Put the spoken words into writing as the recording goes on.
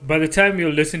by the time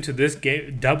you'll listen to this,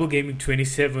 Double Gaming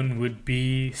 27 would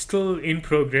be still in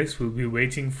progress. We'll be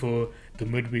waiting for the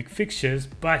midweek fixtures,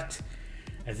 but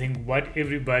I think what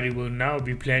everybody will now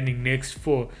be planning next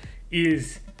for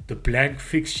is the blank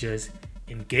fixtures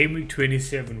in Gameweek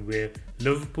 27, where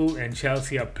Liverpool and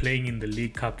Chelsea are playing in the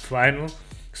League Cup final,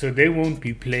 so they won't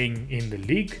be playing in the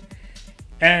league.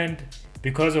 And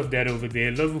because of that, over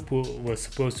there, Liverpool was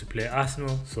supposed to play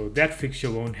Arsenal, so that fixture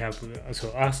won't happen.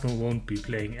 So Arsenal won't be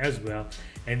playing as well.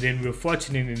 And then we're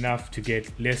fortunate enough to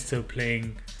get Leicester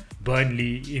playing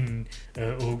Burnley in,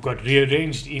 or got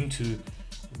rearranged into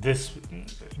this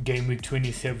Game Week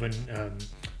 27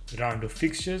 round of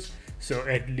fixtures. So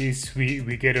at least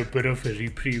we get a bit of a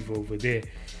reprieve over there.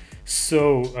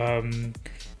 So,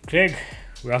 Craig,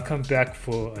 welcome back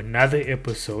for another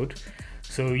episode.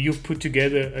 So you've put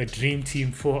together a dream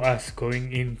team for us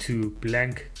going into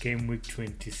blank Game Week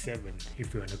 27,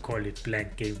 if you want to call it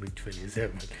blank Game Week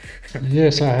 27.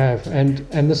 Yes, I have. And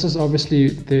this is obviously,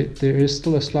 there is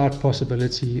still a slight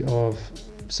possibility of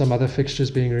some other fixtures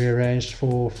being rearranged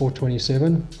for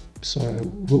 27. So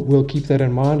we'll keep that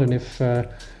in mind. And if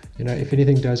if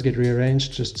anything does get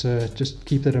rearranged, just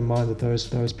keep that in mind that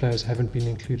those players haven't been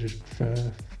included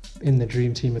in the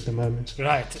dream team at the moment.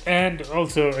 Right. And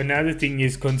also another thing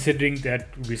is, considering that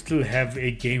we still have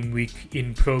a game week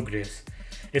in progress,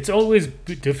 it's always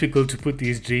difficult to put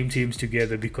these dream teams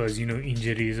together because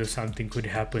injuries or something could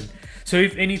happen. So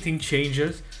if anything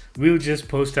changes, we'll just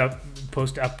post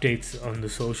updates on the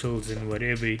socials and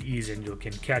whatever it is, and you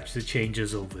can catch the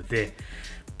changes over there.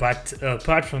 But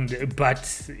apart from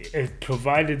that,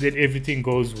 provided that everything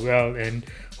goes well and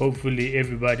hopefully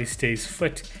everybody stays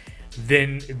fit,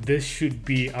 then this should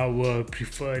be our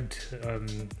preferred,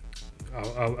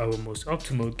 our most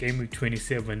optimal Game Week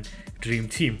 27 dream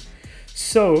team.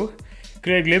 So,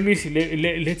 Greg,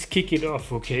 let's kick it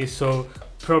off, okay? So,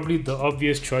 probably the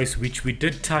obvious choice, which we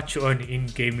did touch on in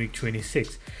Game Week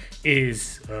 26,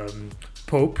 is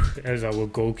Pope as our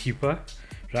goalkeeper,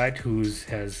 right? Who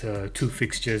has 2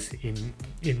 fixtures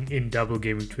in double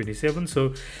Game Week 27.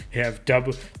 So have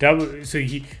double. So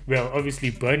obviously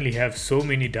Burnley have so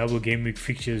many double Game Week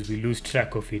fixtures, we lose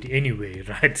track of it anyway,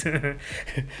 right?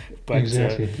 But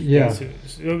exactly. Yeah. So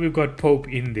we've got Pope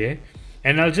in there.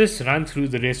 And I'll just run through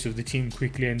the rest of the team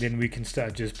quickly, and then we can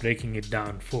start just breaking it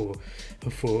down for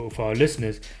our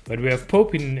listeners. But we have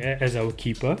Pope in as our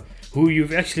keeper, who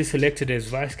you've actually selected as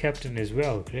vice captain as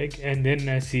well, Greg. And then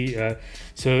I see, and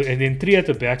then 3 at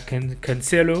the back: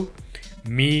 Cancelo,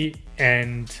 me,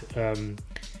 and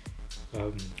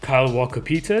Kyle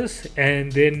Walker-Peters,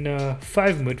 and then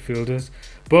 5 midfielders: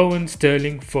 Bowen,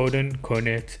 Sterling, Foden,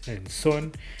 Cornet, and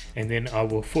Son. And then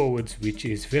our forwards, which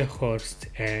is Weghorst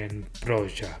and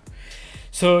Broja.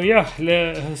 So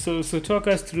so talk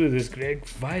us through this, Greg.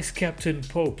 Vice Captain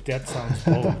Pope, that sounds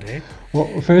bold, eh?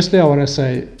 Well, firstly, I want to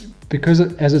say, because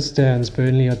as it stands,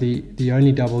 Burnley are the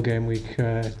only double game week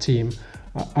team.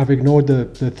 I've ignored the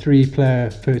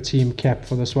 3-player per team cap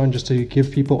for this one, just to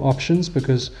give people options,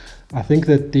 because I think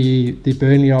that the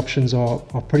Burnley options are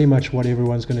pretty much what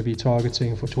everyone's going to be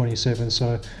targeting for 27.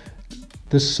 So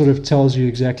this sort of tells you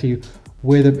exactly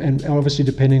where and obviously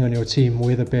depending on your team,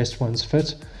 where the best ones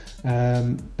fit.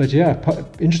 But yeah,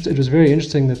 it was very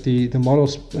interesting that the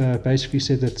models basically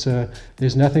said that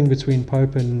there's nothing between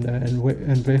Pope and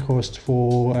Weghorst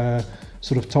for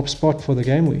sort of top spot for the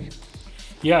game week.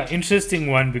 Yeah,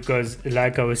 interesting one, because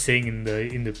like I was saying in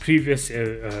the previous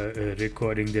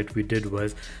recording that we did,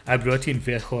 was I brought in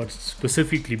Weghorst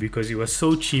specifically because he was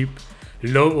so cheap,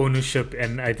 low ownership,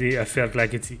 and I felt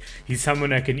like he's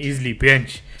someone I can easily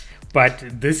bench. But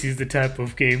this is the type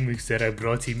of game weeks that I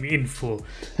brought him in for,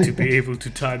 to be able to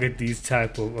target these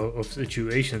type of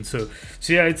situations. So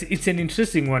yeah, it's an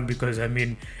interesting one, because I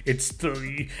mean, it's still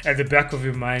at the back of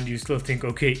your mind, you still think,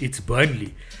 okay, it's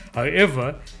Burnley.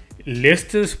 However,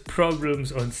 Leicester's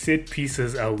problems on set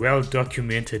pieces are well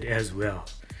documented as well.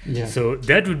 Yeah. So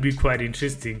that would be quite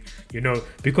interesting.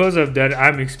 Because of that,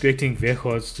 I'm expecting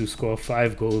Weghorst to score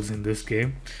 5 goals in this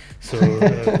game. So,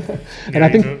 and I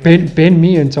think Ben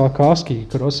Mee and Tarkowski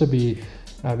could also be,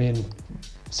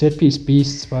 set piece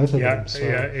beasts, both of them. So.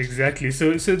 Yeah, exactly.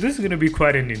 So this is going to be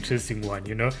quite an interesting one,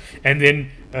 And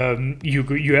then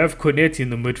you have Cornet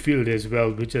in the midfield as well,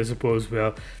 which I suppose,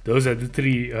 those are the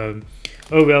 3.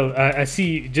 I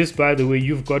see, just by the way,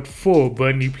 you've got 4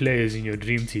 Burnley players in your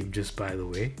dream team, just by the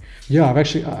way. Yeah,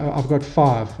 I've got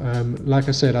 5. Like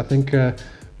I said, I think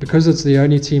because it's the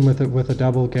only team with a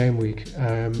double game week,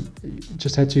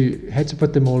 just had to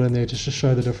put them all in there just to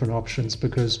show the different options,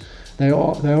 because they're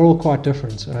all quite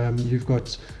different. You've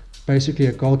got basically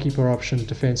a goalkeeper option,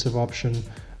 defensive option,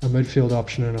 a midfield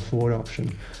option and a forward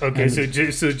option. Okay,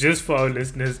 And so just for our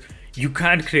listeners, you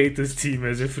can't create this team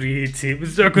as a free hit team.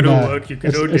 It's not going to work. You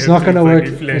can only it's have not going to work.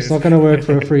 players. It's not going to work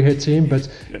for a free hit team. But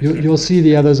you'll see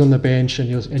the others on the bench, and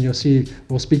you'll see.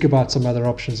 We'll speak about some other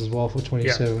options as well for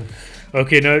 27. Yeah.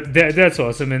 Okay, no, that's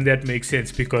awesome, and that makes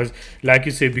sense because, like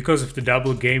you say, because of the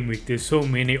double game week, there's so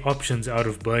many options out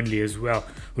of Burnley as well.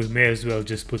 We may as well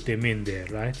just put them in there,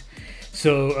 right?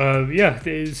 So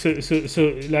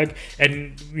so like,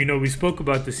 and we spoke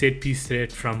about the set piece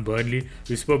threat from Burnley.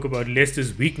 We spoke about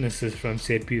Leicester's weaknesses from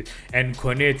set piece, and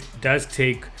Cornet does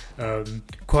take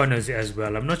corners as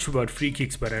well. I'm not sure about free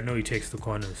kicks, but I know he takes the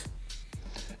corners.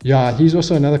 Yeah, he's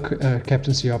also another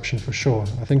captaincy option for sure.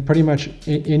 I think pretty much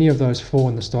any of those four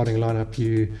in the starting lineup,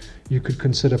 you could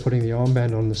consider putting the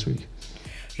armband on this week.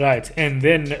 Right, and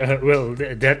then,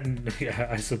 that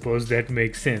I suppose that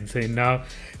makes sense. And now,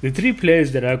 the three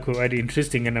players that are quite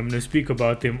interesting, and I'm going to speak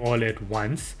about them all at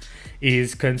once,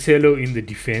 is Cancelo in the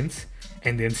defense,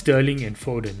 and then Sterling and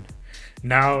Foden.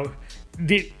 Now,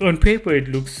 on paper it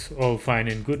looks all fine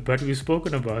and good, but we've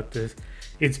spoken about this.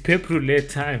 It's Pep Roulette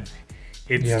time.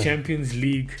 It's Champions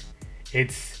League.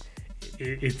 It's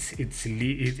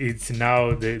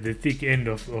now the thick end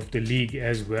of the league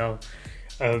as well.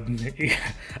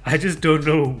 I just don't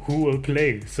know who will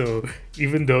play. So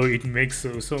even though it makes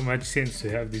so much sense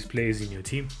to have these players in your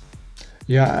team.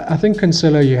 Yeah, I think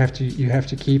Cancelo you have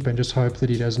to keep and just hope that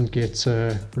he doesn't get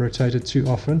rotated too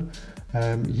often.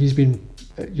 He's been,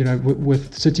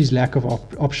 with City's lack of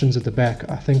options at the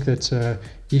back, I think that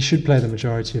he should play the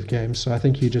majority of games. So I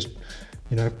think you just,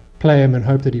 play him and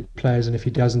hope that he plays. And if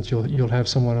he doesn't, you'll have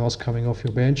someone else coming off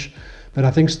your bench. But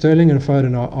I think Sterling and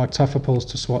Foden are tougher pills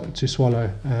to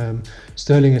swallow.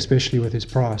 Sterling, especially with his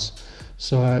price.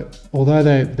 So although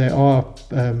they are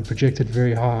projected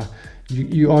very high,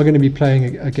 you are going to be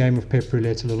playing a game of Pep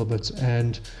Roulette a little bit,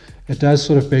 and it does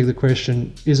sort of beg the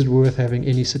question: is it worth having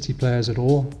any City players at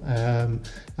all,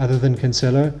 other than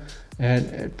Cancelo?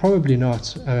 And probably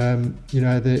not.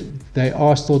 They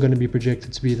are still going to be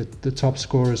projected to be the top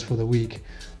scorers for the week,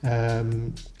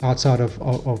 outside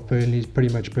of Burnley's,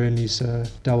 pretty much Burnley's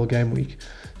double game week.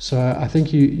 So I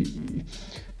think you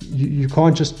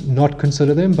can't just not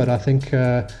consider them. But I think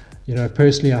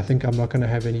personally, I think I'm not going to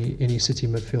have any City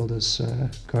midfielders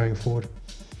going forward.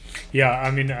 Yeah,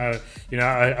 I mean, I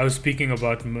was speaking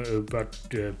about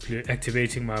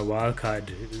activating my wildcard,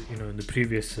 in the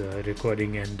previous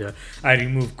recording, and I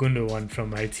removed Gundogan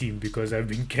from my team because I've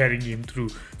been carrying him through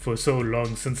for so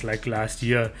long, since like last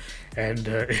year, and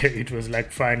it was like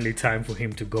finally time for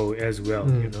him to go as well,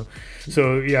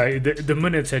 So yeah, the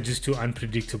minutes are just too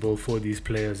unpredictable for these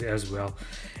players as well,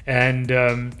 and.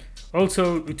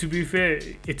 Also, to be fair,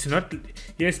 it's not...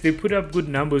 Yes, they put up good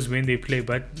numbers when they play,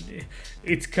 but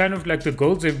it's kind of like the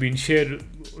goals have been shared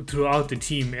throughout the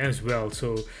team as well.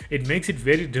 So it makes it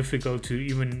very difficult to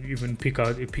even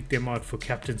pick them out for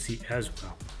captaincy as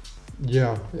well.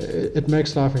 Yeah, it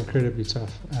makes life incredibly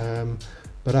tough.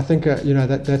 But I think,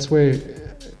 that's where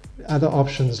other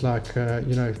options like,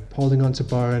 holding on to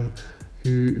Bowen,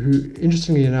 who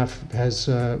interestingly enough has,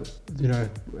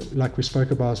 like we spoke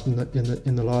about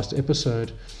in the last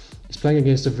episode, he's playing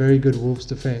against a very good Wolves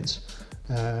defence.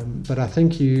 But I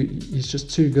think he's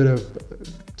just too good of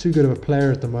a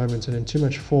player at the moment, and in too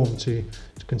much form to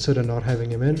consider not having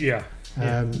him in. Yeah.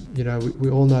 We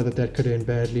all know that could end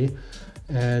badly.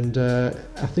 And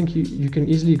I think you can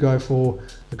easily go for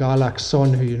a guy like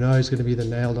Son, who is going to be the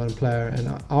nailed-on player.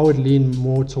 And I would lean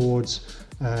more towards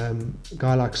a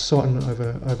guy like Son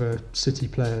over City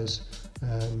players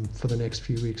for the next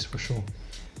few weeks for sure.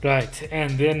 Right,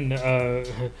 and then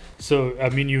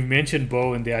you've mentioned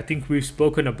Bowen there. I think we've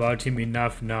spoken about him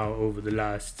enough now over the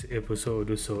last episode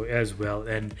or so as well,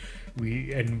 and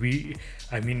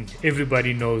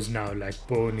everybody knows now, like,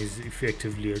 Bowen is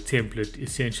effectively a template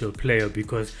essential player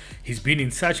because he's been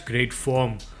in such great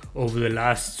form over the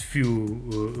last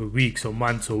few weeks or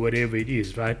months or whatever it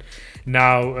is, right?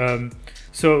 Now,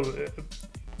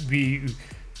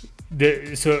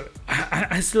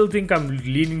 I still think I'm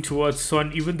leaning towards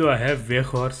Son, even though I have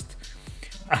Weghorst.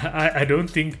 I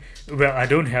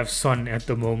don't have Son at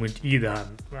the moment either.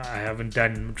 I haven't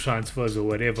done transfers or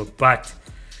whatever, but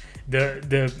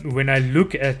when I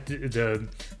look at the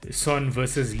Son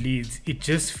versus Leeds, it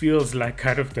just feels like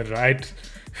kind of the right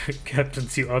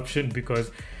captaincy option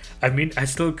because I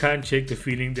still can't shake the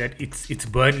feeling that it's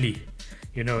Burnley,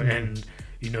 and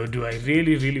do I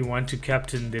really, really want to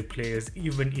captain their players,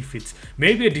 even if it's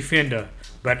maybe a defender,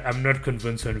 but I'm not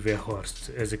convinced on Weghorst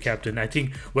as a captain. I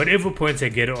think whatever points I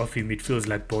get off him, it feels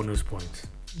like bonus points.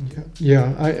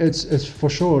 It's for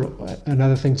sure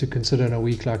another thing to consider in a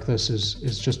week like this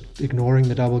is just ignoring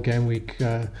the double game week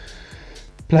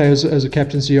players as a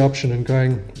captaincy option and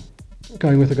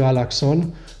going with a guy like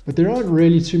Son. But there aren't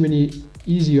really too many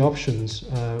easy options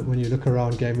when you look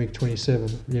around game week 27.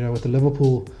 With the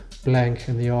Liverpool blank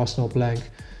and the Arsenal blank,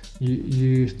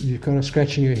 you're kind of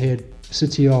scratching your head.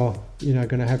 City are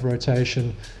going to have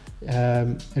rotation.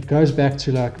 It goes back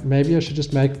to like maybe I should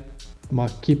just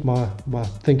keep my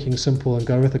thinking simple and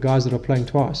go with the guys that are playing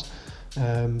twice.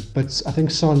 But I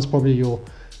think Son's probably your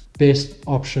best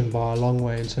option by a long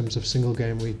way in terms of single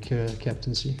game week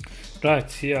captaincy.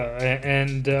 Right, yeah,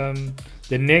 and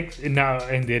the next now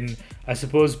and then I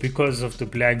suppose because of the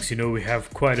blanks, we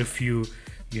have quite a few.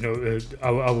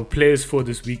 Our players for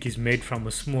this week is made from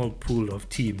a small pool of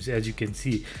teams. As you can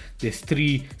see, there's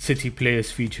 3 City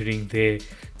players featuring there.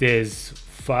 There's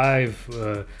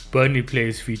 5 Burnley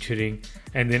players featuring,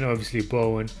 and then obviously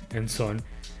Bowen and Son.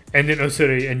 And then,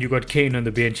 and you got Kane on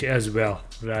the bench as well,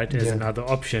 right, as another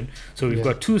option. So we've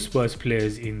got 2 Spurs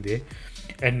players in there.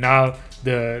 And now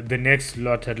the next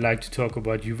lot I'd like to talk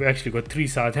about, you've actually got 3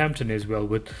 Southampton as well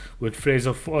with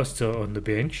Fraser Forster on the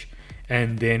bench.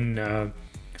 And then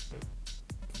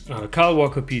Kyle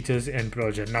Walker-Peters and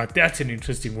Broja. Now that's an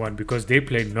interesting one because they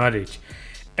play Norwich.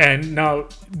 And now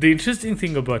the interesting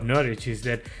thing about Norwich is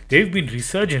that they've been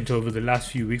resurgent over the last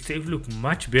few weeks. They've looked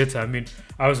much better. I mean,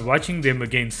 I was watching them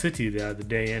against City the other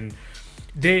day and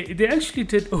they actually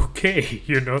did okay,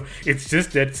 It's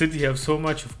just that City have so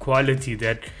much of quality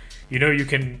that, you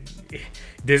can...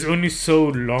 There's only so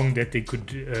long that they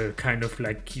could kind of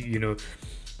like,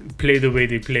 play the way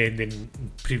they play and then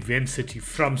prevent City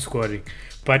from scoring.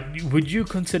 But would you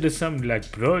consider something like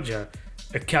Broja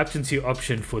a captaincy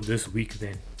option for this week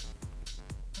then?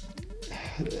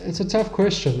 It's a tough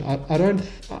question.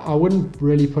 I wouldn't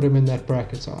really put him in that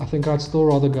bracket. So I think I'd still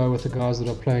rather go with the guys that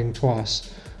are playing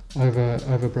twice over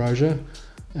Broja.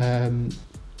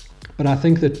 But I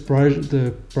think that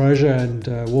Broja and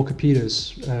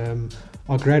Walker-Peters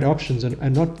are great options,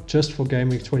 and not just for game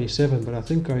week 27, but I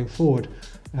think going forward,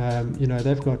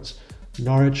 they've got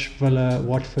Norwich, Villa,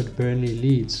 Watford, Burnley,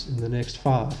 Leeds in the next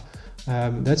 5.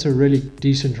 That's a really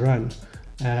decent run.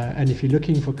 And if you're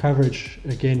looking for coverage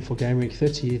again for game week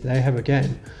 30, they have a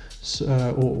game,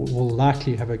 or will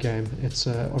likely have a game. It's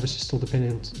obviously still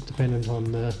dependent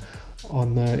on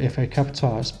the FA Cup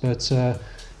ties, but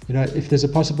if there's a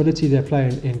possibility they play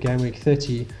in game week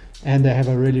 30 and they have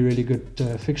a really really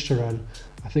good fixture run,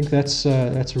 I think that's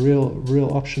a real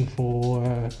option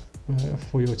for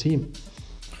your team.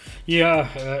 Yeah,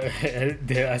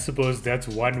 I suppose that's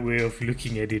one way of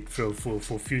looking at it for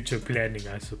future planning,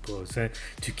 I suppose.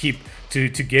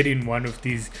 To get in one or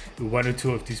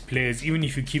two of these players, even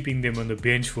if you're keeping them on the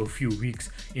bench for a few weeks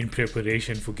in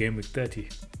preparation for game week 30.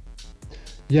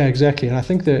 Yeah, exactly. And I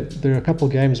think that there are a couple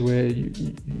of games where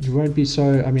you won't be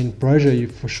so... I mean, Broja, you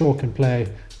for sure can play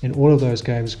in all of those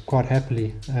games quite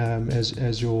happily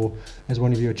as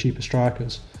one of your cheaper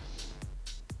strikers.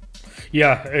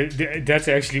 Yeah, that's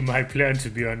actually my plan, to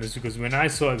be honest, because when I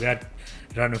saw that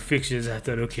run of fixtures, I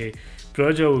thought, okay,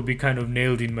 Broja will be kind of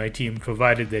nailed in my team,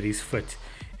 provided that he's fit.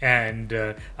 And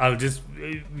I'll just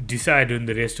decide on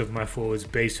the rest of my forwards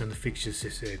based on the fixtures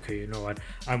to say, okay, you know what,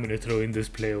 I'm going to throw in this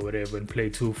player or whatever and play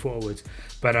 2 forwards.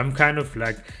 But I'm kind of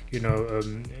like,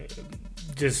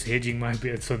 just hedging my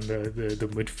bets on the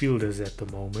midfielders at the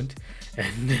moment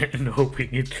and hoping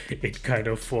it kind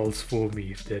of falls for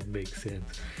me, if that makes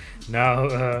sense.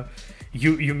 Now,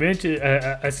 you mentioned,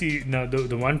 I see now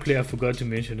the one player I forgot to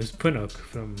mention is Pinnock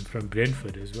from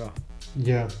Brentford as well.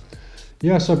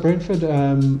 Yeah, so Brentford,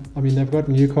 they've got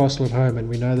Newcastle at home, and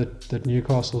we know that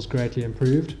Newcastle's greatly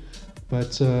improved.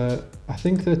 But I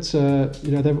think that,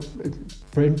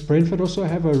 Brentford also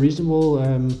have a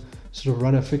reasonable sort of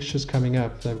run of fixtures coming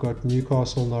up. They've got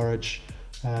Newcastle, Norwich,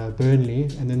 Burnley,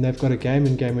 and then they've got a game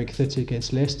in game week 30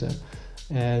 against Leicester.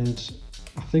 And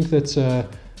I think that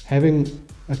having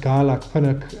a guy like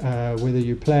Pinnock, whether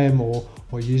you play him or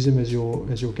use him as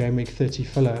your game week 30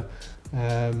 filler,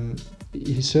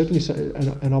 he's certainly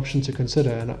an option to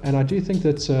consider. And I do think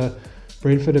that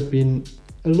Brentford have been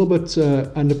a little bit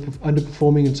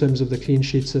underperforming in terms of the clean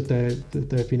sheets that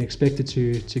they've been expected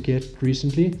to get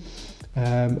recently,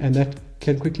 and that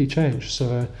can quickly change.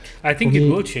 So I think it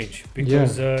will change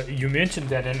because you mentioned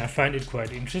that, and I find it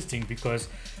quite interesting because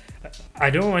I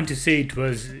don't want to say it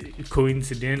was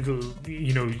coincidental,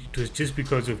 it was just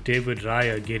because of David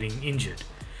Raya getting injured,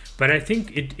 but I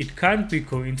think it can't be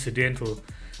coincidental.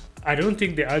 I don't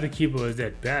think the other keeper was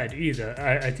that bad either.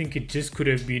 I think it just could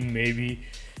have been maybe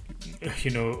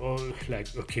or like,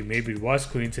 okay, maybe it was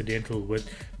coincidental with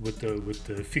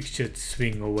the fixture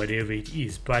swing or whatever it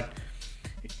is, but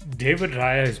David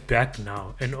Raya is back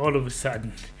now, and all of a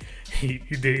sudden,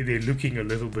 they're looking a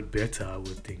little bit better, I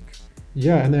would think.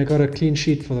 Yeah, and they got a clean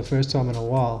sheet for the first time in a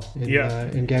while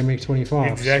in Gameweek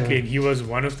 25. Exactly, So, and he was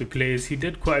one of the players. He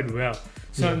did quite well.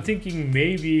 So yeah. I'm thinking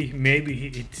maybe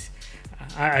it's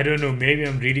I don't know, maybe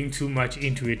I'm reading too much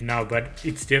into it now, but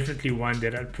it's definitely one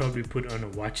that I'd probably put on a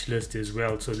watch list as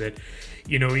well, so that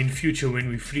in future when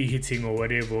we're free hitting or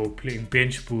whatever, or playing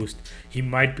bench boost, he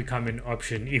might become an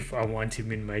option if I want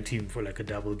him in my team for like a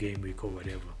double game week or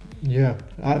whatever. Yeah,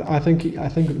 I think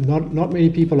not many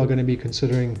people are going to be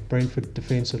considering Brentford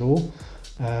defence at all.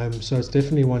 So it's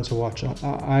definitely one to watch.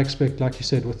 I expect, like you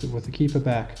said, with the keeper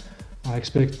back, I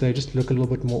expect they just look a little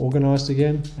bit more organised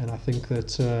again, and I think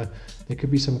that there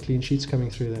could be some clean sheets coming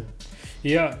through there.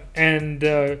 Yeah, and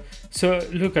so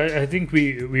look, I think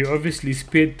we obviously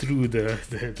sped through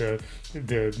the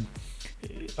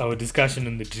our discussion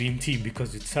on the dream team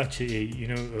because it's such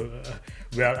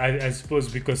I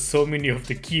suppose because so many of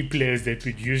the key players that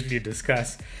we'd usually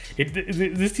discuss,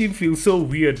 this team feels so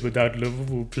weird without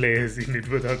Liverpool players in it,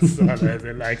 without Salah and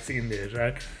the likes in there,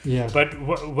 right? Yeah. But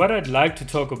what I'd like to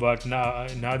talk about now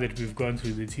that we've gone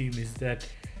through the team, is that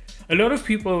a lot of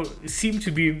people seem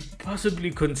to be possibly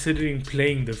considering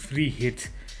playing the free hit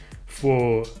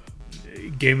for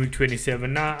Game Week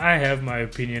 27. Now, I have my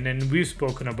opinion, and we've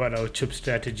spoken about our chip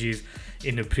strategies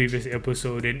in a previous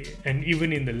episode, and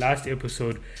even in the last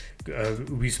episode,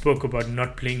 we spoke about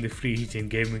not playing the free hit in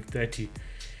Game Week 30.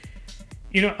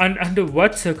 Under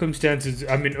what circumstances?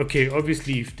 I mean, okay,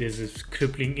 obviously, if there's a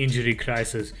crippling injury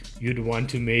crisis, you'd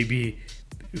want to maybe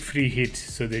free hit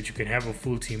so that you can have a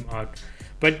full team out.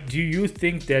 But do you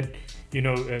think that,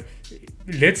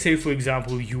 let's say, for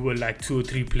example, you were like 2 or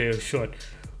 3 players short,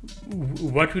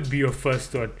 what would be your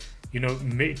first thought?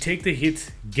 Take the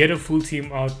hit, get a full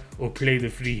team out, or play the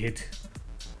free hit?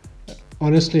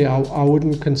 Honestly, I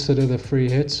wouldn't consider the free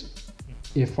hit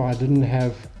if I didn't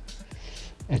have,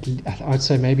 I'd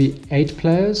say maybe 8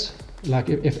 players. Like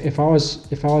if I was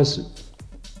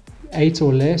 8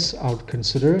 or less, I would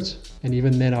consider it, and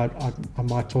even then I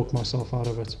might talk myself out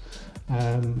of it.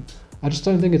 I just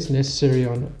don't think it's necessary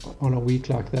on a week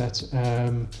like that.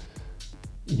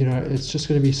 It's just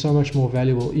going to be so much more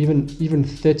valuable. Even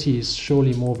 30 is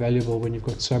surely more valuable when you've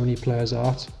got so many players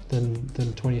out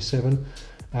than 27.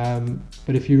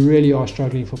 But if you really are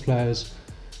struggling for players,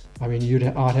 I mean,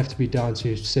 I'd have to be down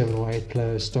to 7 or 8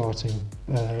 players starting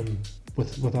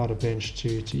without a bench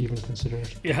to even consider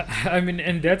it. Yeah, I mean,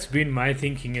 and that's been my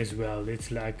thinking as well.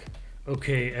 It's like,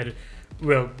 okay,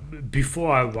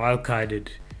 before I wildcarded,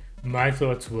 my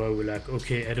thoughts were like,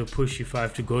 okay, at a push, if I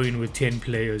have to go in with 10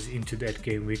 players into that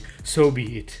game week, so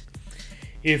be it.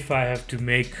 If I have to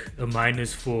take a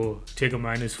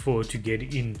 -4 to get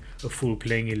in a full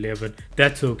playing 11,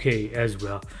 that's okay as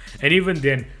well. And even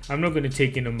then, I'm not going to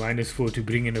take in a -4 to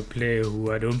bring in a player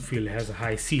who I don't feel has a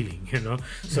high ceiling,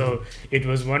 So it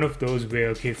was one of those where,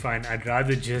 okay, fine, I'd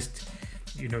rather just,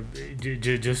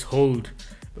 just hold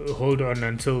on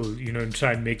until and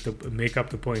try and make up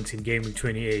the points in Game Week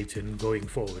 28 and going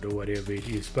forward or whatever it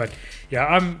is. But yeah,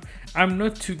 I'm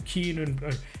not too keen on,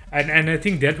 and I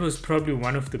think that was probably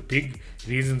one of the big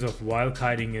reasons of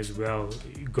wildcarding as well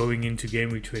going into Game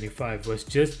Week 25, was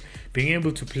just being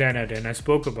able to plan out. And I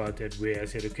spoke about that where I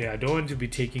said, okay, I don't want to be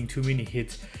taking too many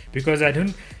hits, because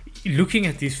looking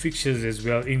at these fixtures as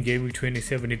well in Game Week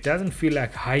 27, it doesn't feel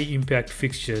like high impact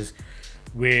fixtures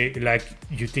where like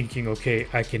you're thinking, okay,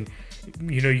 I can,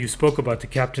 you spoke about the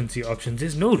captaincy options.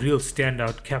 There's no real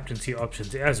standout captaincy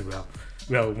options as well.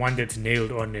 Well, one that's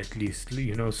nailed on at least,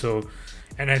 so,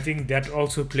 and I think that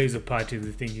also plays a part in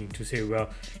the thinking to say, well,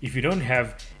 if you don't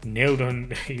have nailed on,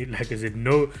 like I said,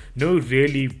 no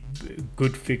really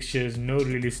good fixtures, no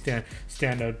really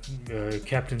standout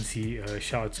captaincy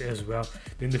shouts as well,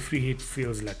 then the free hit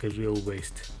feels like a real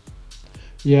waste.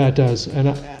 Yeah, it does, and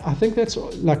I think that's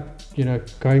like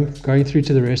going through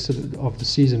to the rest of the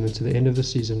season and to the end of the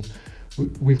season.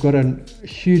 We've got a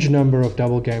huge number of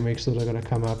double game weeks that are going to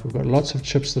come up. We've got lots of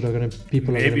chips that are going to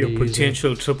people maybe are going to be a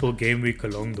potential triple game week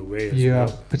along the way. Yeah,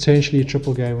 well. Potentially a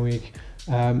triple game week.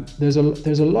 There's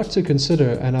a lot to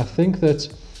consider, and I think that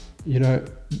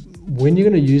when you're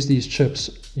going to use these chips,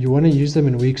 you want to use them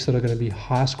in weeks that are going to be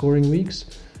high scoring weeks.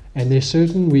 And there's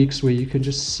certain weeks where you can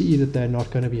just see that they're not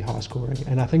going to be high scoring.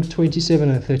 And I think 27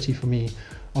 and 30 for me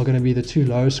are going to be the 2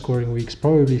 low scoring weeks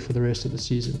probably for the rest of the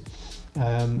season.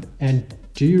 And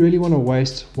do you really want to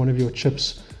waste one of your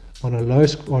chips on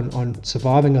on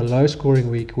surviving a low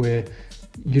scoring week where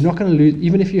you're not going to lose?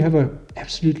 Even if you have an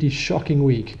absolutely shocking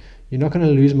week, you're not going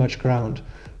to lose much ground.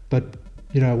 But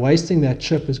wasting that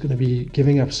chip is going to be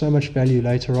giving up so much value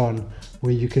later on,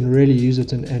 where you can really use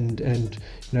it. And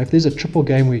if there's a triple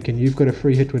game week and you've got a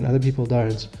free hit when other people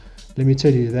don't, let me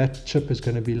tell you, that chip is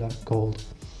going to be like gold.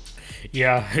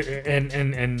 Yeah,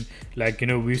 and like,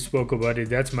 we spoke about it.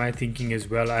 That's my thinking as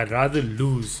well. I'd rather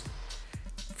lose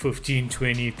 15,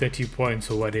 20, 30 points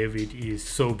or whatever it is,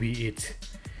 so be it.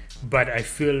 But I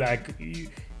feel like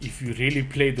if you really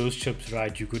play those chips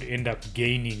right, you could end up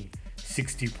gaining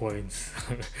 60 points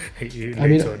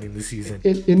later on in the season.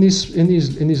 In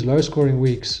these low scoring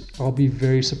weeks, I'll be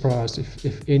very surprised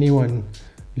if anyone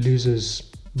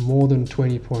loses more than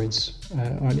 20 points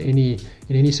in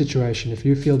any situation. If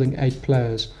you're fielding 8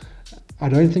 players, I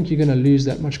don't think you're going to lose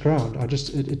that much ground.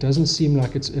 It doesn't seem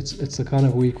like it's the kind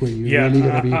of week where you're really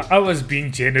going to be. I was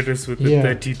being generous with the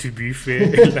 30, to be fair.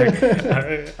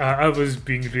 Like I was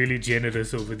being really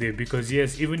generous over there, because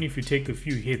yes, even if you take a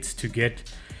few hits to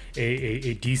get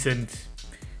a decent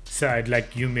side,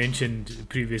 like you mentioned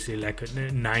previously, like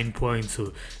 9 points,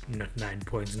 or not 9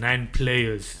 points, 9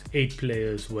 players, 8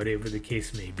 players, whatever the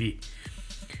case may be.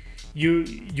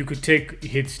 You could take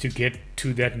hits to get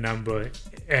to that number,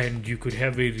 and you could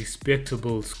have a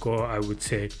respectable score, I would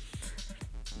say.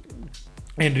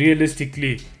 And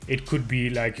realistically, it could be,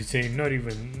 like you're saying, not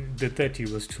even the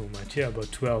 30 was too much. Yeah,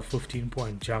 about 12, 15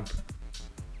 point jump.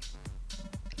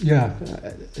 Yeah.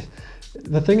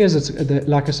 The thing is,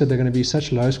 like I said, they're going to be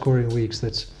such low scoring weeks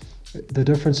that the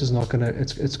difference is not going to,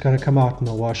 it's going to come out in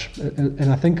the wash.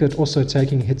 And I think that also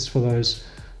taking hits for those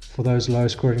low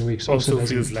scoring weeks also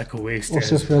feels like a waste.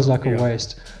 Also feels like a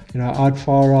waste. I'd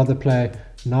far rather play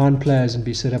 9 players and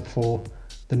be set up for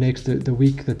the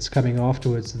week that's coming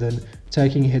afterwards than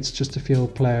taking hits just to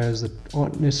field players that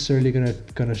aren't necessarily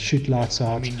gonna shoot lights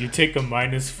out. I mean, you take a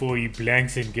 -4, he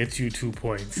blanks and gets you 2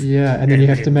 points. Yeah, and then you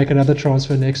have to make another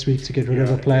transfer next week to get rid of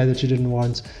a player that you didn't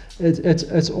want.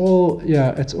 It's all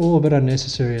a bit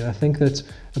unnecessary, and I think that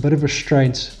a bit of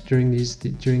restraint during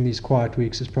these quiet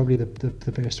weeks is probably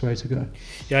the best way to go.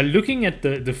 Yeah, looking at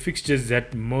the fixtures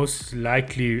that most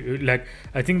likely, like,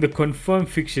 I think the confirmed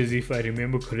fixtures, if I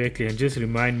remember correctly, and just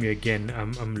remind me again,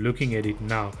 I'm looking at it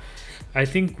now. I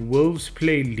think Wolves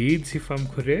play Leeds, if I'm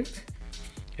correct,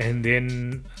 and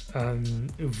then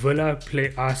Villa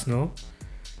play Arsenal,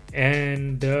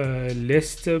 and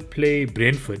Leicester play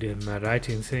Brentford. Am I right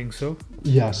in saying so?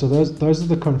 Yeah, so those are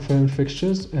the confirmed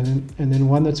fixtures, and then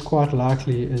one that's quite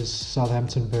likely is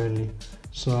Southampton Burnley.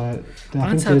 So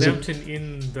aren't Southampton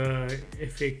in the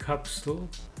FA Cup still?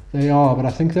 They are, but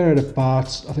I think they're I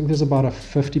think there's about a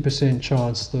 50%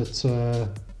 chance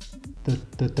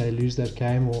that they lose that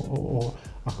game, or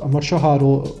I'm not sure how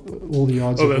all the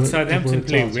odds. Oh well, Southampton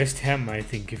play West Ham, I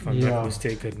think, if I'm not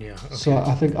mistaken. Yeah. Okay. So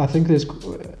I think there's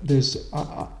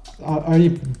I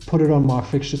only put it on my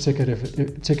fixture ticker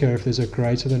if there's a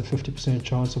greater than 50%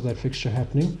 chance of that fixture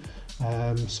happening.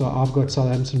 So I've got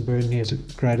Southampton Burnley as a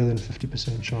greater than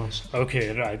 50% chance.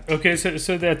 Okay, right. Okay,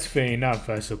 so that's fair enough,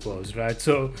 I suppose, right?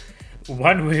 So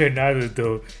one way or another,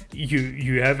 though,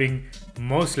 you having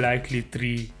most likely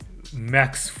 3,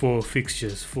 max 4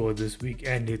 fixtures for this week,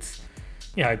 and it's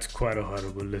quite a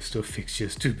horrible list of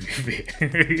fixtures, to be fair.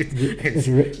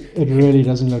 It really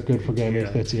doesn't look good for Game Week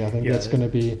 30. I think that's going to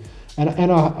be, and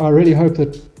I really hope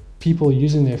that people are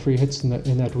using their free hits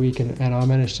in that week, and I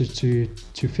managed to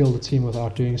field the team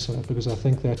without doing so, because I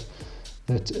think that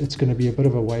it's going to be a bit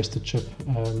of a wasted chip.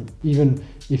 Even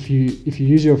if you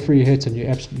use your free hit and you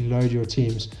absolutely load your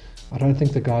teams, I don't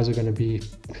think the guys are going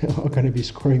to be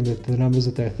scoring the numbers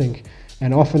that they think.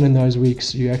 And often in those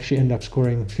weeks, you actually end up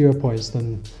scoring fewer points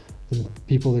than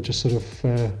people that just sort of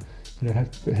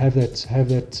have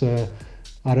that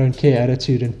I don't care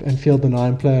attitude and field the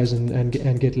 9 players and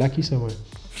get lucky somewhere.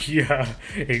 Yeah,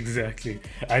 exactly.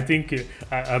 I think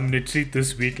I'm going to treat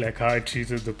this week like how I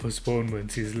treated the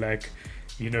postponements. Is like,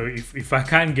 if I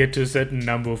can't get to a certain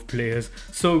number of players,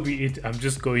 so be it. I'm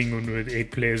just going on with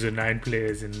 8 players or 9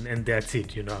 players, and that's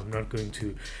it. I'm not going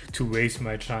to waste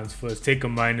my transfers, take a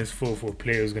 -4 for a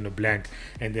player who's going to blank,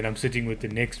 and then I'm sitting with the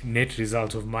next net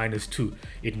result of -2.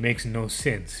 It makes no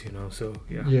sense, so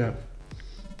yeah. Yeah,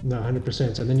 no,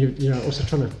 100%. And then you're also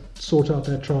trying to sort out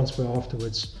that transfer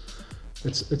afterwards.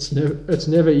 It's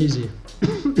never easy.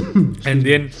 And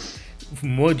then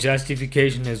more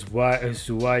justification as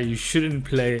to why you shouldn't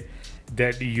play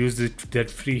that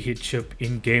free hit chip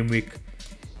in game week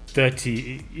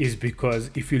 30 is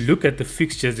because if you look at the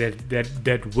fixtures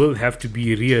that will have to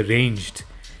be rearranged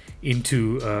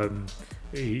into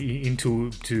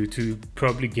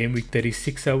probably game week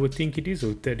 36, I would think it is,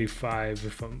 or 35,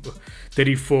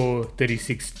 34,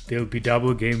 36, there'll be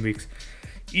double game weeks.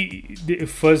 the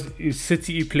first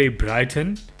City play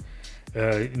Brighton.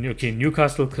 Okay,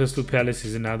 Newcastle Crystal Palace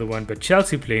is another one, but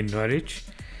Chelsea play Norwich,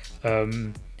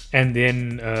 and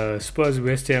then Spurs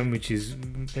West Ham, which is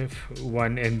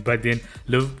one, and but then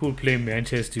Liverpool play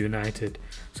Manchester United.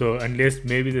 So unless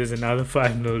maybe there's another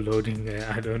 5-0 loading,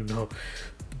 I don't know.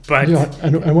 But yeah,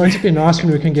 and won't it be nice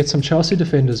when we can get some Chelsea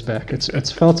defenders back?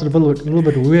 It's felt a little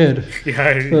bit weird.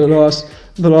 Yeah, The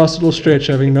last little stretch,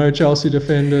 having no Chelsea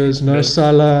defenders, no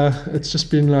Salah. It's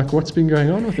just been like, what's been going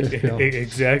on with FPL?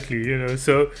 exactly.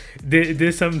 So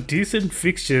there's some decent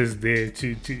fixtures there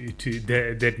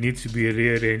that needs to be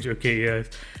rearranged. Okay, yes,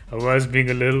 I was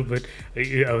being a little bit.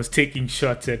 I was taking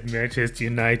shots at Manchester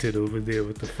United over there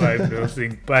with the 5-0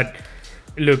 thing, but.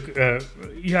 Look,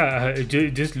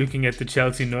 just looking at the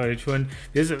Chelsea Norwich one,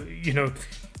 there's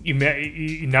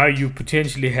now you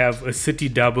potentially have a City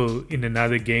double in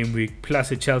another game week,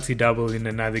 plus a Chelsea double in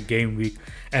another game week,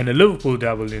 and a Liverpool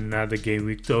double in another game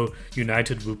week. So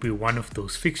United will be one of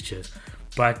those fixtures.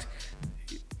 But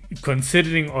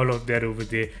considering all of that over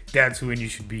there, that's when you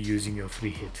should be using your free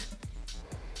hit.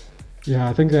 Yeah,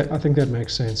 I think that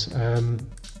makes sense.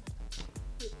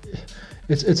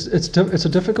 It's a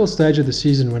difficult stage of the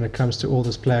season when it comes to all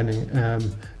this planning,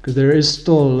 because there is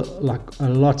still like a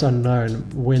lot unknown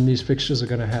when these fixtures are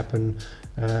going to happen,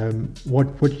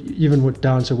 what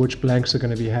down to which blanks are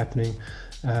going to be happening.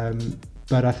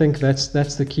 But I think that's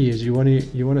the key, is you want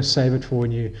to save it for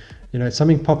when you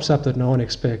something pops up that no one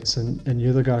expects, and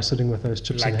you're the guy sitting with those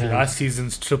chips in hand. Like last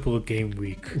season's triple game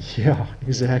week. Yeah,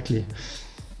 exactly.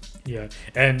 Yeah,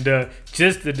 and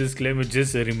just a disclaimer,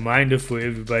 just a reminder for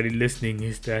everybody listening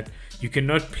is that you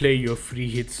cannot play your free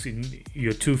hits in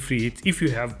your 2 free hits. If you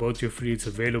have both your free hits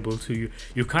available to you,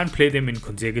 you can't play them in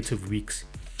consecutive weeks.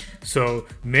 So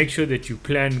make sure that you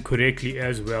plan correctly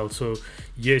as well. So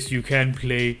yes, you can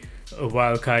play a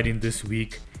wild card in this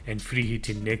week and free hit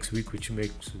in next week, which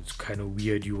makes it kind of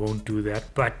weird. You won't do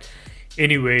that, but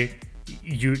anyway.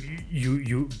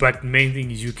 But main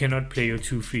thing is you cannot play your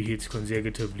 2 free hits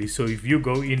consecutively. So if you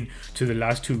go in to the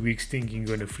last 2 weeks thinking you're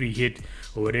going to free hit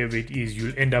or whatever it is,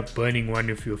 you'll end up burning one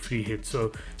of your free hits.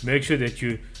 So make sure that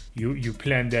you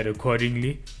plan that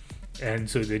accordingly, and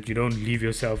so that you don't leave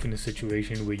yourself in a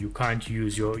situation where you can't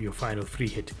use your final free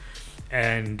hit.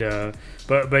 And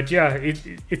but yeah,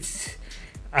 it's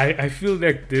I feel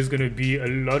like there's going to be a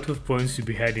lot of points to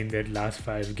be had in that last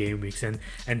 5 game weeks, and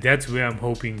that's where I'm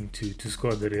hoping to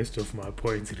score the rest of my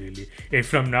points, really. And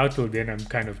from now till then, I'm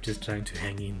kind of just trying to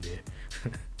hang in there.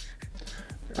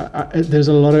 There's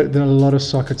a lot of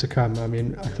soccer to come. I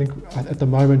mean, I think at the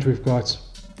moment we've got,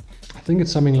 I think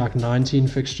it's something like 19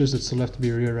 fixtures that still have to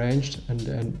be rearranged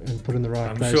and put in the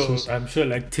right places. I'm sure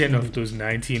like 10 of those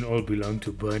 19 all belong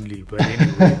to Burnley, but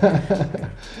anyway.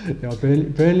 Yeah,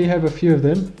 Burnley have a few of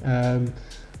them.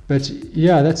 But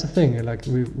yeah, that's the thing. Like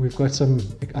we've got some.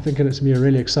 I think it's going to be a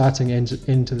really exciting end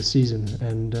to the season,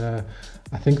 and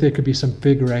I think there could be some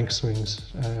big rank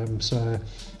swings. So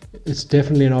it's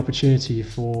definitely an opportunity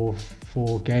for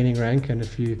gaining rank, and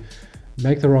if you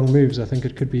make the wrong moves, I think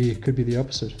it could be the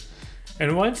opposite.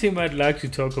 And one team I'd like to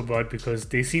talk about, because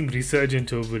they seem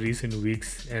resurgent over recent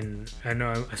weeks, and I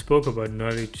know I spoke about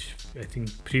Norwich, I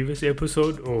think previous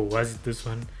episode, or was it this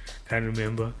one? Can't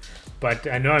remember. But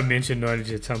I know I mentioned Norwich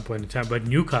at some point in time, but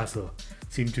Newcastle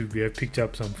seem to have picked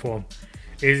up some form.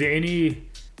 Is there any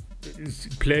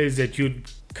players that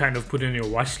you'd kind of put on your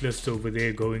watch list over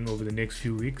there going over the next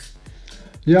few weeks?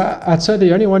 Yeah, I'd say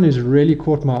the only one who's really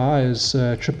caught my eye is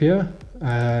Trippier.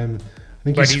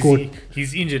 I think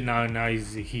he's injured now. Now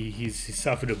he's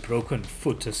suffered a broken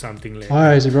foot or something like that.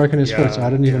 Oh, has he broken his foot? I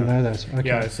didn't even know that. Okay.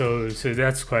 Yeah, so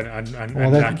that's quite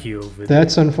unlucky over there.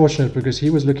 That's unfortunate, because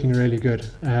he was looking really good.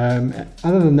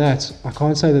 Other than that, I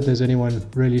can't say that there's anyone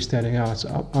really standing out.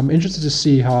 I'm interested to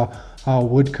see how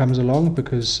Wood comes along,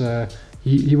 because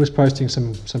he was posting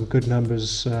some good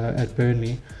numbers at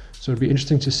Burnley. So it'd be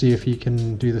interesting to see if he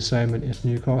can do the same at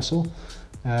Newcastle.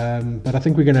 But I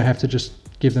think we're going to have to just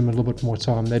give them a little bit more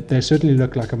time. They certainly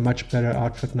look like a much better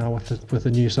outfit now with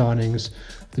the new signings,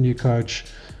 the new coach.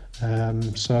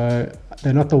 So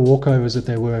they're not the walkovers that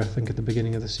they were, I think, at the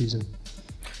beginning of the season.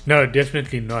 No,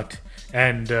 definitely not.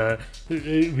 And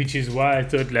which is why I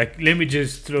thought, like, let me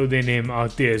just throw their name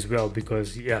out there as well,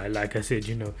 because yeah, like I said,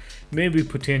 maybe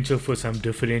potential for some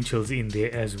differentials in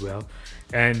there as well.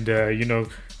 And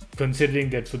considering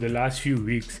that for the last few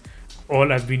weeks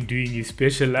all I've been doing is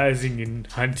specializing in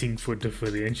hunting for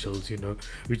differentials,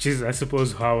 which is, I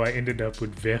suppose, how I ended up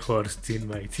with Weghorst in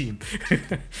my team.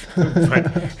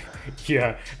 But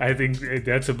yeah, I think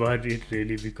that's about it,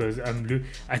 really, because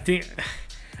I think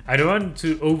I don't want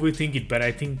to overthink it, but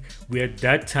I think we're at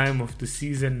that time of the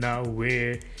season now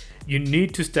where you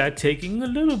need to start taking a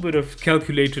little bit of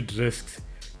calculated risks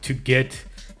to get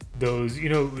those,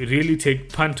 really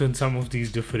take punt on some of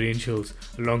these differentials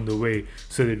along the way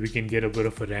so that we can get a bit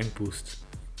of a rank boost.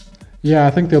 Yeah,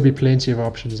 I think there'll be plenty of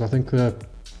options. I think the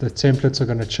templates are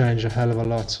going to change a hell of a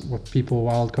lot with people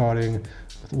wildcarding,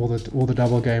 with all the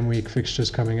double game week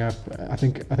fixtures coming up. I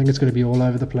think it's going to be all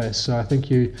over the place. So I think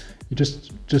you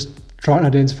just try and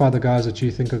identify the guys that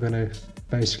you think are going to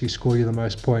basically score you the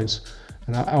most points.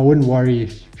 And I wouldn't worry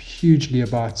hugely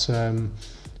about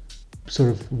sort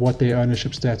of what their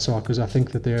ownership stats are, because I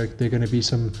think that they're going to be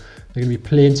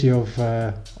plenty of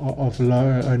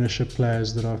lower ownership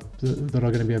players that are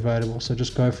going to be available. So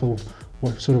just go for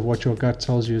what your gut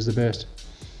tells you is the best.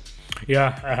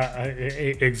 Yeah,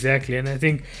 exactly. And I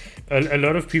think a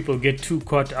lot of people get too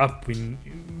caught up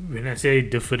when I say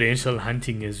differential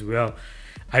hunting as well.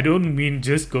 I don't mean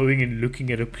just going and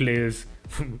looking at a player's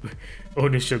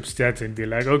ownership stats and be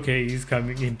like, okay, he's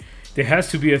coming in. There has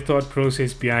to be a thought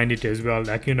process behind it as well.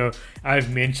 Like,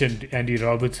 I've mentioned Andy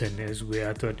Robertson as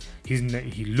where I thought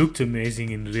he looked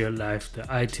amazing in real life.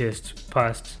 The eye test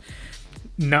past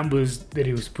numbers that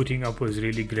he was putting up was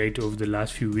really great over the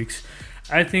last few weeks.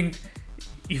 I think,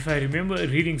 if I remember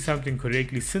reading something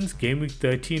correctly, since Gameweek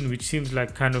 13, which seems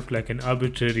like kind of like an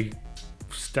arbitrary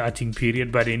starting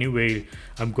period, but anyway,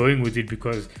 I'm going with it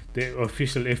because the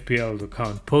official FPL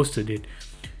account posted it.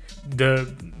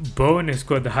 The Bowen has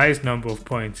got the highest number of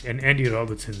points, and Andy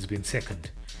Robertson's been second.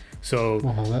 So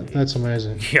that's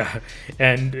amazing. Yeah,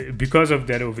 and because of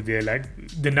that over there, like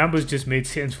the numbers just made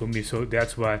sense for me. So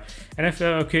that's why, and I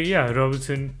felt okay. Yeah,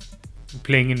 Robertson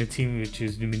playing in a team which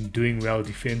has been doing well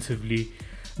defensively,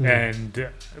 and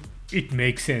it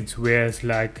makes sense. Whereas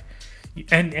like,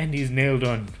 and he's nailed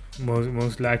on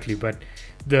most likely, but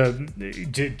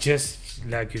just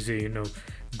like you say,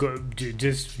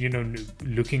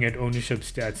 looking at ownership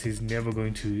stats is never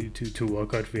going to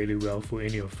work out very well for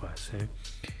any of us.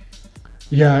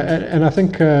 Yeah, and I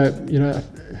think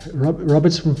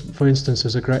Robertson, for instance,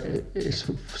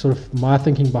 is sort of my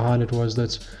thinking behind it was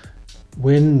that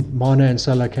when Mane and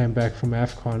Salah came back from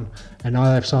AFCON, and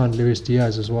now they've signed Luis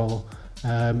Diaz as well,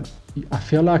 I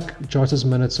feel like Jota's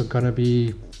minutes are going to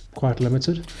be quite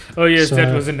limited. Oh yes, so,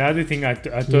 that was another thing I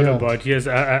thought about. Yes,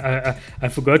 I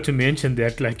forgot to mention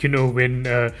that. Like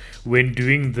when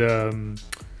doing the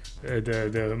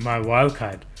my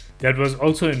wildcard, that was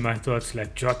also in my thoughts.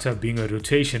 Like Jota being a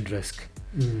rotation risk,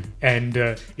 and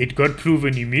it got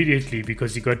proven immediately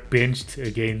because he got benched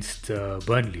against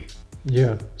Burnley.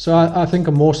 Yeah, so I think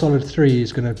a more solid three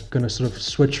is going to sort of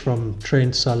switch from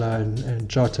Trent, Salah, and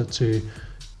Jota to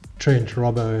Trent,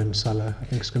 Robbo and Salah. I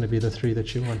think it's going to be the three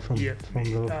that you want from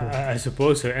Liverpool. I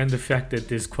suppose so, and the fact that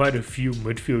there's quite a few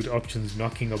midfield options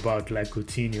knocking about, like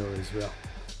Coutinho as well.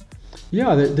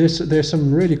 Yeah, there's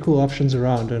some really cool options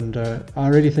around, and I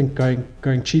really think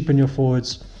going cheap in your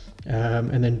forwards,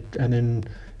 and then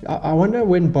I wonder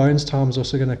when Bowen's time is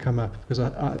also going to come up, because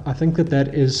I think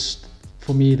that is,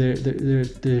 for me,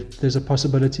 there's a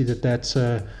possibility that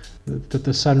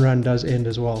the Sun run does end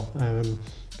as well.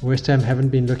 West Ham haven't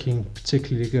been looking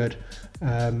particularly good,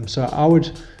 so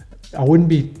I wouldn't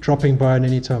be dropping Bowen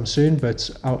anytime soon,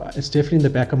 but it's definitely in the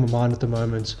back of my mind at the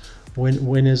moment.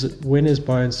 When is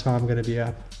Bowen's time going to be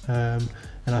up? And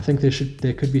I think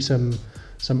there could be some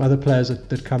other players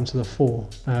that come to the fore.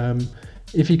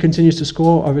 If he continues to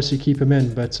score, obviously keep him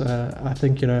in, but I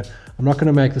think I'm not going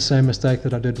to make the same mistake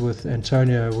that I did with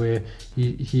Antonio, where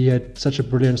he had such a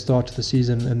brilliant start to the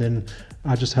season and then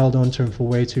I just held on to him for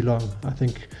way too long. I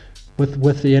think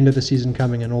with the end of the season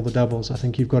coming and all the doubles, I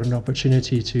think you've got an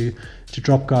opportunity to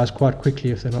drop guys quite quickly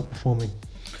if they're not performing.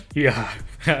 Yeah,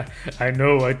 I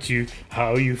know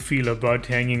how you feel about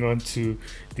hanging on to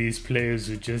these players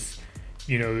who just,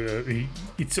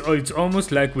 it's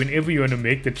almost like whenever you want to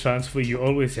make the transfer, you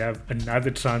always have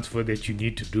another transfer that you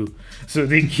need to do. So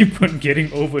they keep on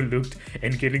getting overlooked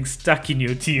and getting stuck in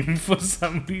your team for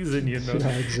some reason, Yeah,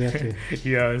 exactly.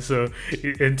 Yeah, so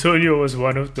Antonio was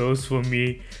one of those for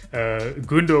me.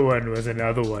 Gundogan was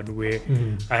another one where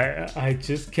I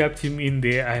just kept him in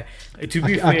there.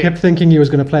 I kept thinking he was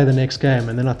going to play the next game,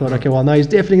 and then I thought, okay, well, no, he's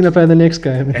definitely going to play the next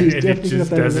game. And it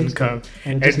just doesn't come.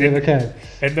 And it just never came.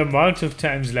 And the amount of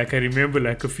times, like I remember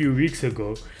like a few weeks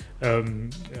ago,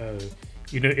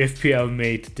 FPL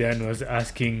mate Dan was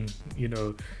asking,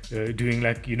 doing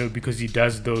like, because he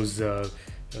does those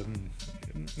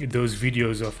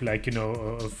videos of like,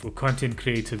 of content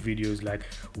creator videos, like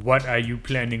what are you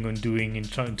planning on doing in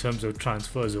terms of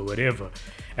transfers or whatever.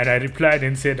 And I replied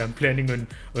and said I'm planning on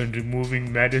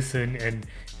removing Maddison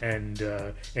and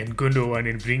Gundogan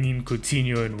and bring in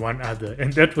Coutinho and one other,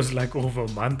 and that was like over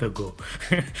a month ago.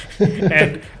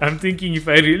 And I'm thinking if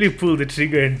I really pulled the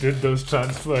trigger and did those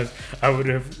transfers, I would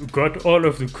have got all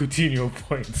of the Coutinho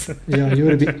points. Yeah, you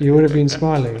would have been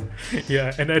smiling.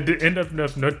 Yeah, and I did end up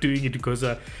not doing it because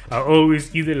I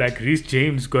always either like Reece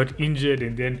James got injured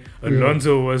and then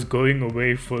Alonso was going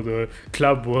away for the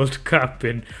Club World Cup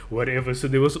and whatever. So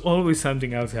there was always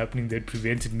something else happening that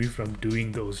prevented me from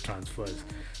doing those transfers.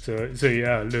 So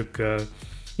yeah, look,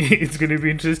 it's going to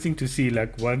be interesting to see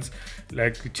like once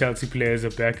like Chelsea players are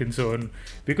back and so on,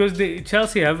 because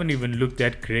Chelsea haven't even looked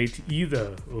that great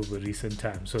either over recent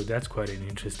times. So that's quite an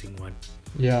interesting one.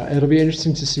 Yeah, it'll be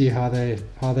interesting to see how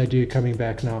they do coming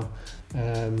back now.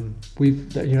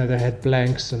 They had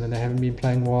blanks and then they haven't been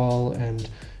playing well, and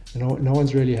no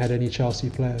one's really had any Chelsea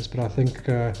players. But I think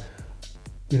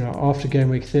after game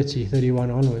week 30,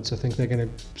 31 onwards, I think they're going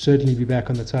to certainly be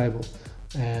back on the table.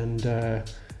 And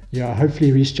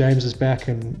hopefully Reece James is back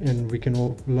and we can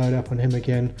all load up on him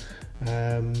again.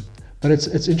 But it's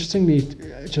interestingly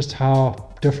just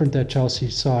how different that Chelsea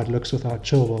side looks without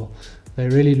Chilwell. They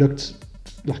really looked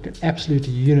like an absolute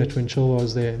unit when Chilwell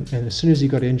was there, and as soon as he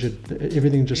got injured,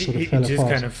 everything just sort of fell apart. It just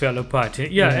kind of fell apart.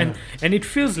 Yeah. And it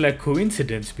feels like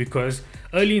coincidence because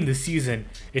early in the season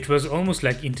it was almost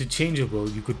like interchangeable.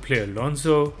 You could play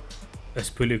Alonso,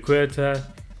 Azpilicueta,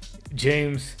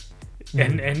 James,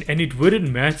 and it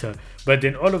wouldn't matter. But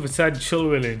then all of a sudden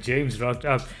Chilwell and James rocked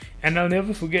up, and I'll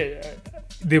never forget.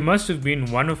 There must have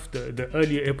been one of the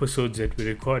earlier episodes that we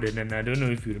recorded, and I don't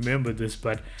know if you remember this,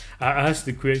 but I asked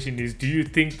the question is, do you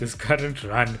think this current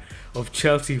run of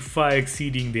Chelsea far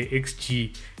exceeding their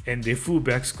XG and their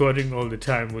fullback scoring all the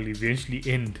time will eventually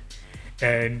end?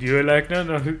 And you were like,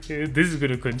 no, this is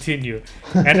going to continue.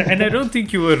 And I don't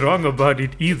think you were wrong about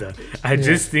it either. I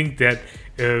just think that,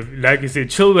 like I said,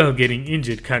 Chilwell getting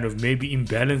injured kind of maybe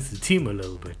imbalanced the team a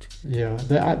little bit. Yeah,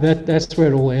 that's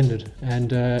where it all ended.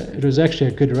 And it was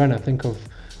actually a good run, I think, of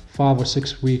 5 or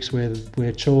 6 weeks where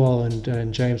Chilwell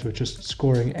and James were just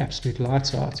scoring absolute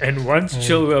lights out. And once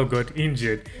Chilwell got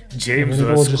injured, James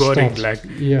was scoring like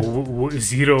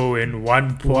 0 and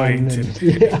 1 point.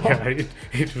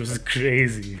 It was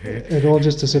crazy. It all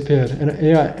just disappeared.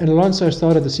 And Alonso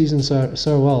started the season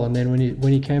so well, and then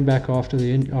when he came back after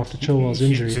Chilwell's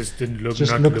injury, he just didn't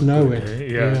look nowhere.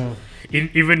 Good,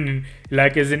 Even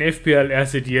like as an FPL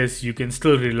asset, yes, you can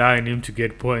still rely on him to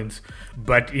get points,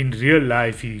 but in real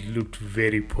life he looked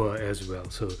very poor as well.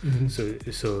 So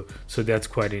so that's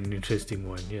quite an interesting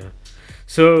one.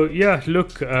 So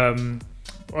look,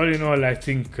 all in all, I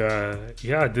think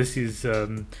this is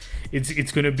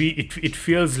it's gonna be it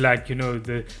feels like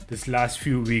this last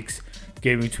few weeks,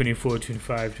 game 24,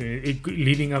 25, 20,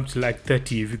 leading up to like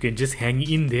 30, if you can just hang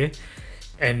in there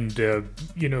and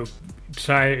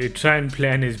try and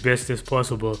plan as best as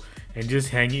possible and just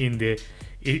hang in there.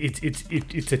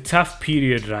 It's a tough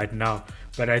period right now,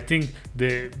 but I think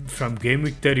from game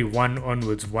week 31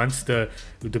 onwards, once the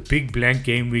big blank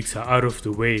game weeks are out of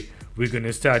the way, we're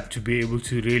gonna start to be able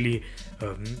to really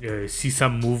see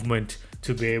some movement,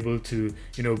 to be able to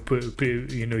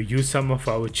use some of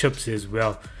our chips as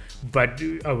well, but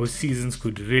our seasons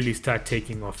could really start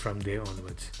taking off from there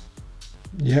onwards.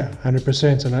 Yeah,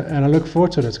 100%, and I look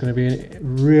forward to it. It's going to be a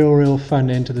real fun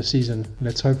end to the season.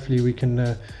 Hopefully we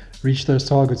can reach those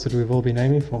targets that we've all been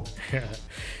aiming for.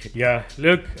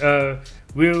 Look,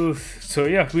 we'll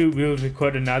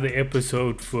record another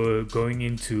episode for going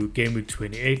into game week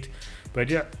 28. But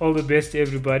all the best to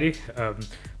everybody.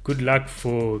 Good luck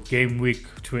for game week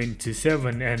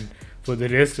 27 and for the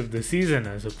rest of the season,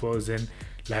 I suppose. And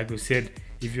like we said,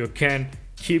 if you can,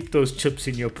 keep those chips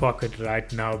in your pocket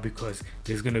right now, because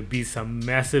there's going to be some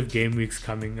massive game weeks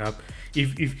coming up.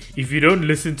 If you don't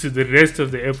listen to the rest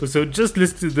of the episode, just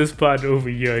listen to this part over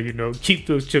here. Keep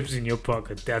those chips in your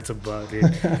pocket. That's about it.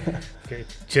 Okay.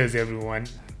 Cheers, everyone.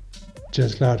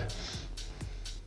 Cheers, Cloud.